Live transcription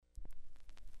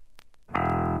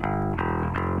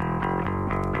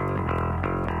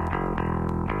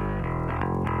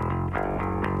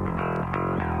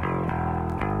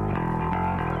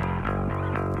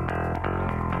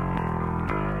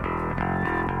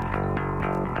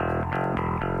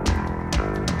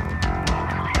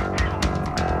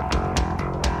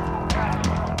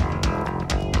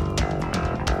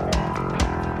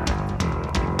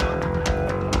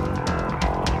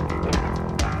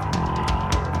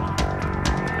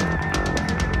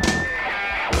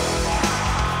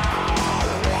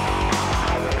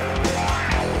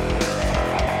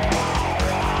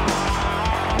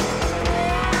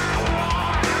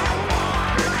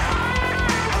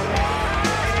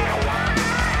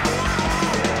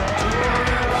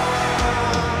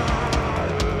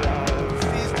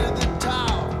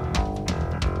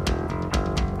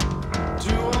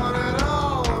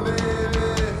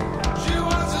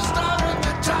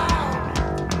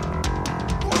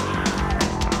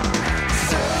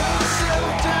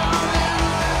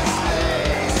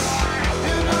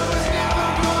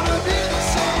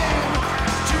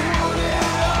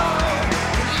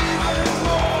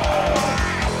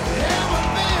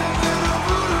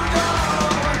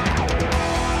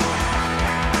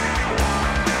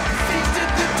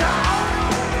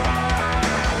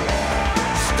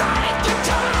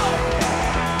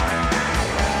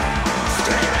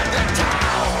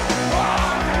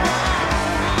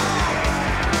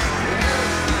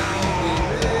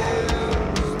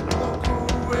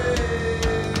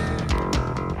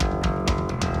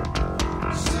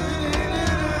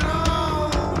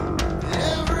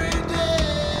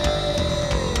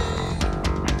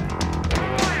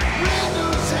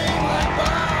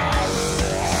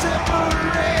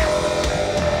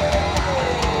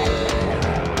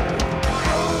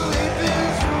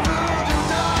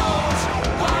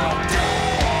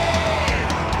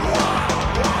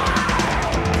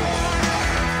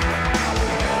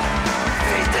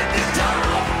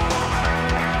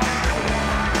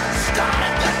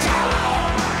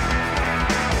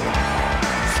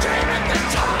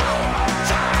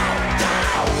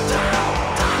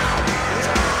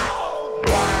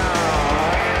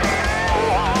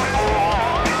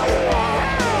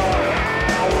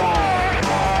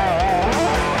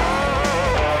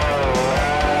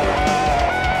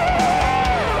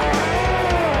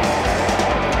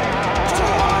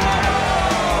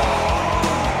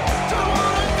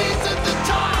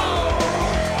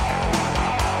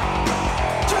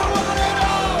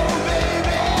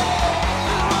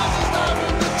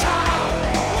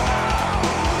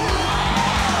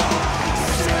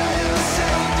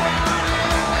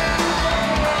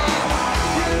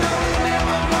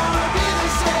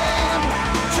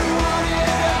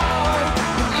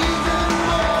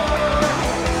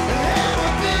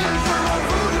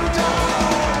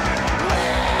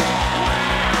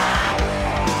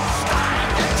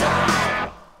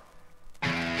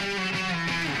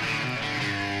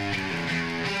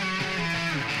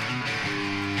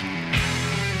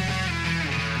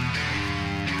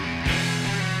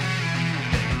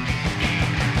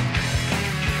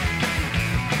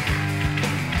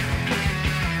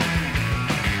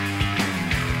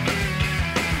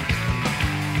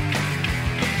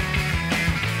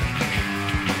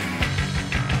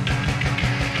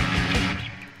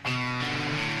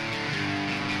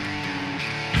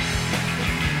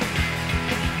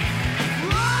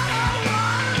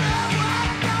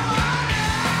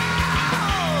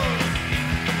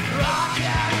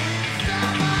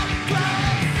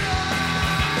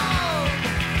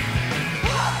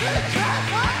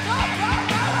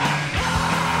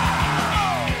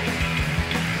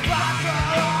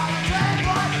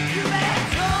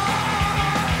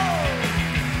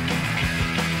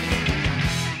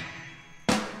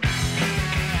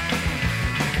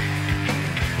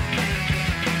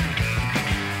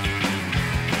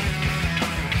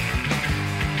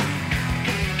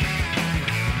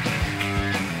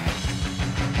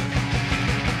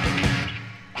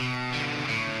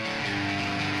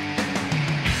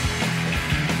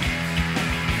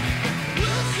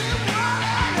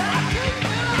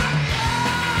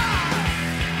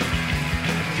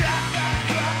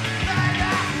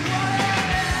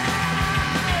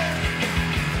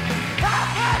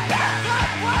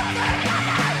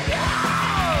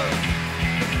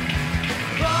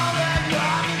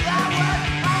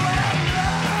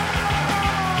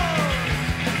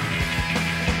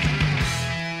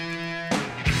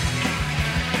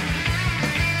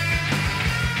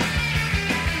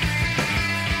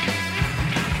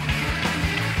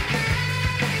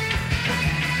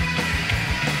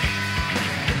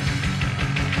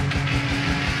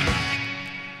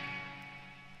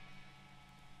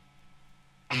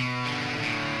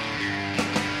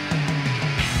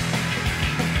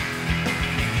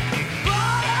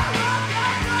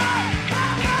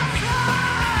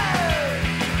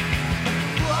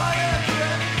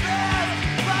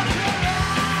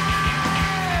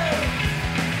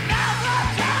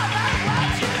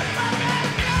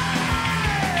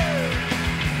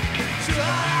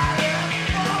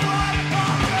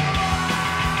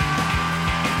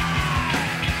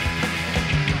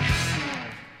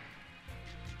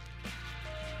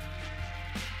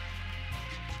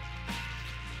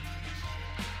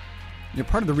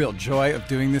part of the real joy of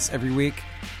doing this every week,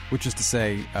 which is to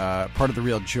say, part of the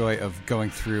real joy of going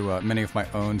through many of my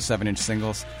own 7-inch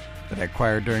singles that I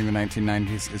acquired during the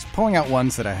 1990s, is pulling out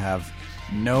ones that I have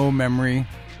no memory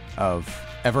of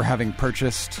ever having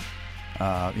purchased,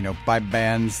 by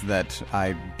bands that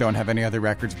I don't have any other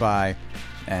records by,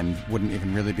 and wouldn't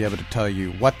even really be able to tell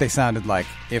you what they sounded like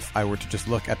if I were to just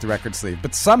look at the record sleeve.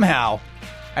 But somehow,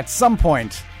 at some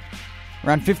point,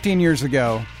 around 15 years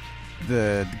ago,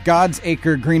 the God's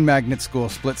Acre Green Magnet School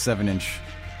split 7-inch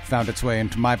found its way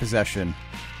into my possession.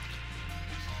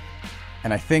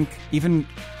 And I think even,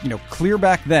 clear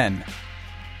back then,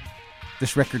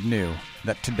 this record knew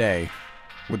that today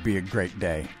would be a great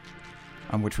day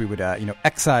on which we would,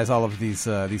 excise all of these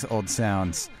old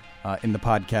sounds in the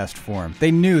podcast form.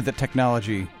 They knew that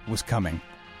technology was coming.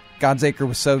 God's Acre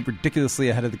was so ridiculously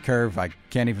ahead of the curve, I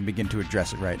can't even begin to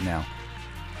address it right now.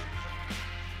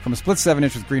 From a split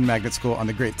 7-inch with Green Magnet School on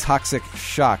the great Toxic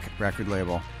Shock record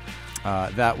label,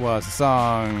 that was a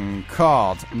song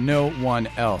called No One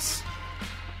Else.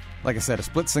 Like I said, a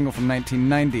split single from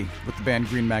 1990 with the band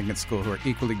Green Magnet School, who are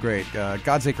equally great.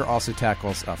 God's Acre also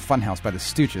tackles Funhouse by the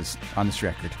Stooges on this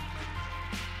record.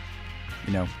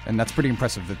 And that's pretty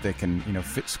impressive that they can,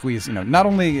 squeeze, not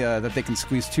only that they can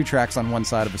squeeze 2 tracks on one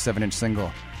side of a 7-inch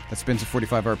single that spins at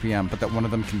 45 RPM, but that one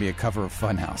of them can be a cover of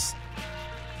Funhouse.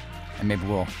 And maybe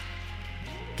we'll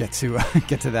get to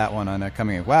that one on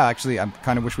coming in. Wow, actually, I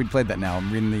kind of wish we'd played that now.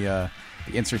 I'm reading the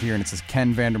insert here, and it says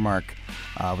Ken Vandermark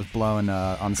was blowing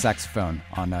on the saxophone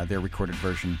on their recorded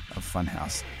version of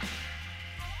Funhouse.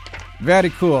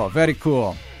 Very cool, very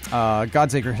cool.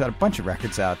 God's Acre had a bunch of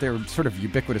records out. They were sort of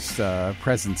ubiquitous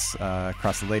presence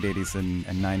across the late 80s and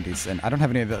 90s, and I don't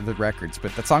have any of the other records,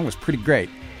 but that song was pretty great.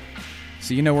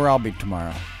 So you know where I'll be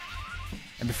tomorrow.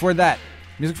 And before that,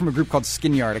 music from a group called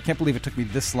Skinyard. I can't believe it took me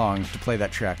this long to play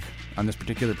that track on this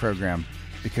particular program,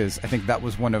 because I think that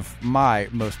was one of my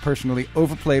most personally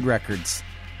overplayed records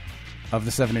of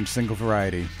the 7-inch single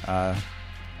variety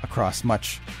across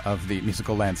much of the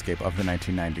musical landscape of the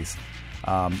 1990s.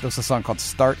 There was a song called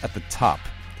Start at the Top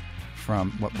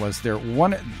from what was their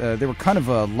one... they were kind of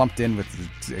lumped in with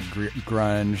the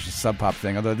grunge, sub pop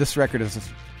thing, although this record is,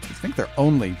 I think, their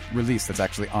only release that's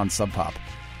actually on sub pop.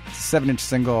 It's a 7-inch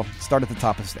single. Start at the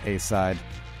Top is the A-side.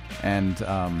 And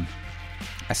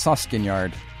I saw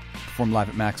Skinyard perform live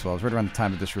at Maxwell's right around the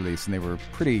time of this release, and they were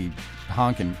pretty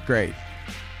honking great.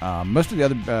 Most of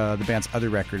the band's other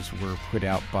records were put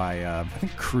out by, I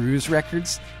think, Cruise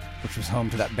Records, which was home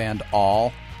to that band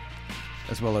All,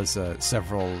 as well as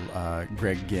several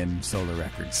Greg Ginn solo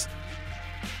records.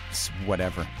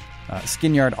 Whatever.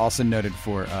 Skinyard also noted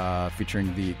for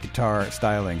featuring the guitar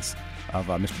stylings of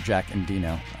Mr. Jack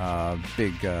Endino,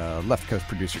 big left coast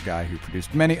producer guy who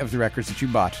produced many of the records that you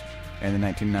bought in the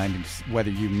 1990s, whether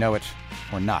you know it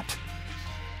or not.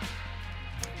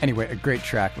 Anyway, a great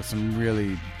track with some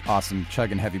really awesome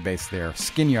chug and heavy bass there.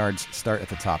 Skinyard's Start at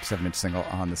the Top, 7-inch single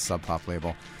on the Sub Pop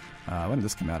label. When did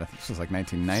this come out? I think this was like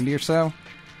 1990 or so.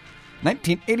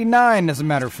 1989, as a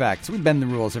matter of fact. So we bend the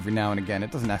rules every now and again.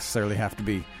 It doesn't necessarily have to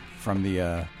be from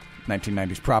the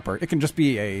 1990s proper. It can just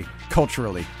be a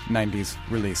culturally 90s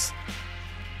release.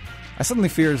 I suddenly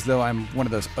fear as though I'm one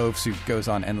of those oafs who goes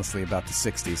on endlessly about the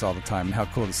 60s all the time and how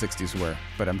cool the 60s were.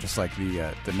 But I'm just like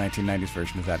the 1990s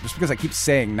version of that. Just because I keep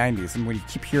saying 90s, and when you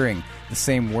keep hearing the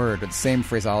same word or the same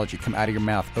phraseology come out of your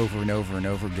mouth over and over and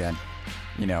over again,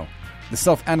 the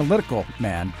self-analytical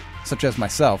man, such as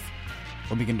myself,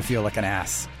 will begin to feel like an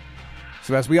ass.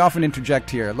 So as we often interject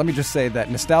here, let me just say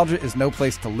that nostalgia is no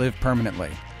place to live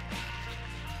permanently.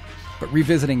 But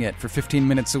revisiting it for 15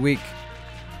 minutes a week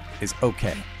is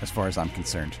okay, as far as I'm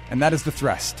concerned. And that is the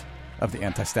thrust of the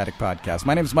Anti-Static Podcast.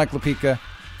 My name is Mike LaPica.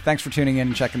 Thanks for tuning in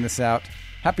and checking this out.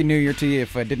 Happy New Year to you.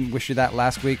 If I didn't wish you that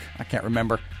last week, I can't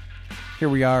remember. Here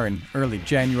we are in early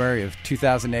January of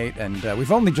 2008, and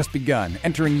we've only just begun,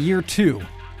 entering year 2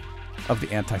 of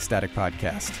the Anti-Static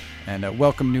Podcast. And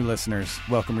welcome new listeners,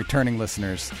 welcome returning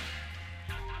listeners.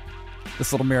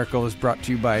 This little miracle is brought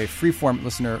to you by a freeform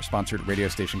listener-sponsored radio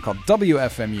station called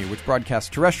WFMU, which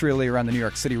broadcasts terrestrially around the New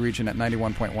York City region at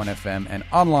 91.1 FM and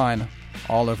online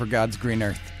all over God's green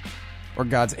earth, or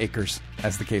God's acres,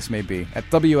 as the case may be, at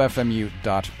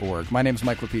WFMU.org. My name is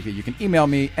Mike LaPica. You can email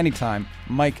me anytime,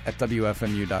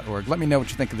 mike@WFMU.org. Let me know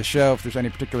what you think of the show, if there's any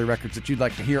particular records that you'd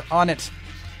like to hear on it.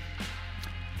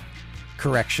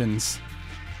 Corrections.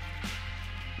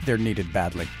 They're needed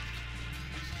badly.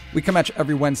 We come at you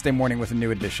every Wednesday morning with a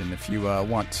new edition. If you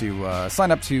want to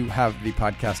sign up to have the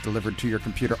podcast delivered to your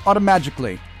computer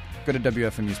automatically go to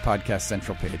WFMU's Podcast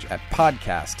Central page at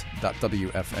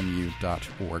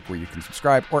podcast.wfmu.org, where you can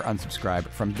subscribe or unsubscribe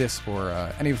from this or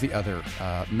any of the other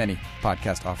many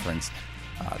podcast offerings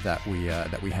that we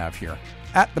have here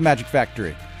at the Magic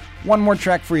Factory. One more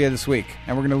track for you this week,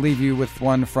 and we're going to leave you with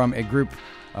one from a group,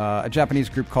 a Japanese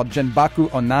group called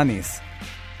Genbaku Onanies,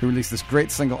 who released this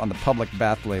great single on the Public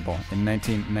Bath label in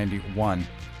 1991.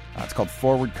 It's called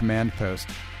Forward Command Post,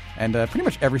 and pretty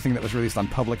much everything that was released on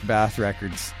Public Bath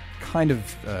Records kind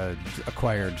of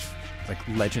acquired like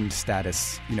legend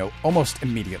status, almost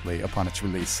immediately upon its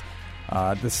release.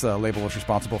 This label was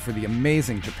responsible for the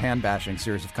amazing Japan-bashing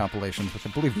series of compilations, which I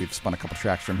believe we've spun a couple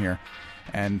tracks from here.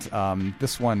 And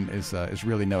this one is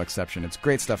really no exception. It's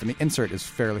great stuff, and the insert is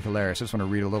fairly hilarious. I just want to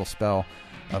read a little spell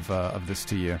of this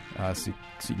to you so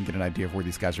you can get an idea of where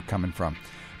these guys are coming from.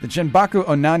 The Genbaku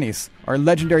Onanies are a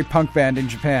legendary punk band in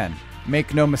Japan.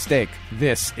 Make no mistake,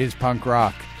 this is punk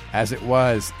rock, as it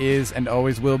was, is, and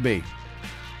always will be.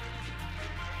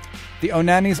 The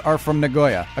Onanies are from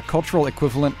Nagoya, a cultural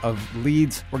equivalent of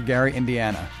Leeds or Gary,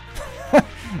 Indiana.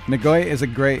 Nagoya is a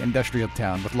great industrial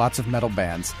town with lots of metal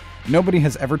bands. Nobody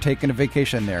has ever taken a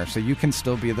vacation there, so you can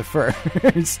still be the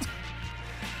first.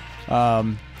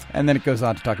 And then it goes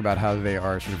on to talk about how they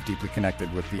are sort of deeply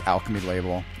connected with the Alchemy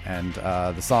label. And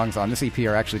the songs on this EP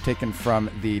are actually taken from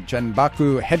the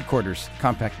Genbaku headquarters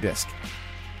compact disc.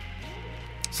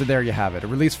 So there you have it. A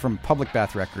release from Public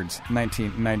Bath Records,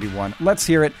 1991. Let's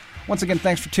hear it. Once again,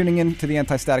 thanks for tuning in to the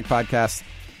Anti-Static Podcast.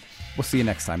 We'll see you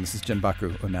next time. This is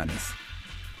Genbaku Onanies.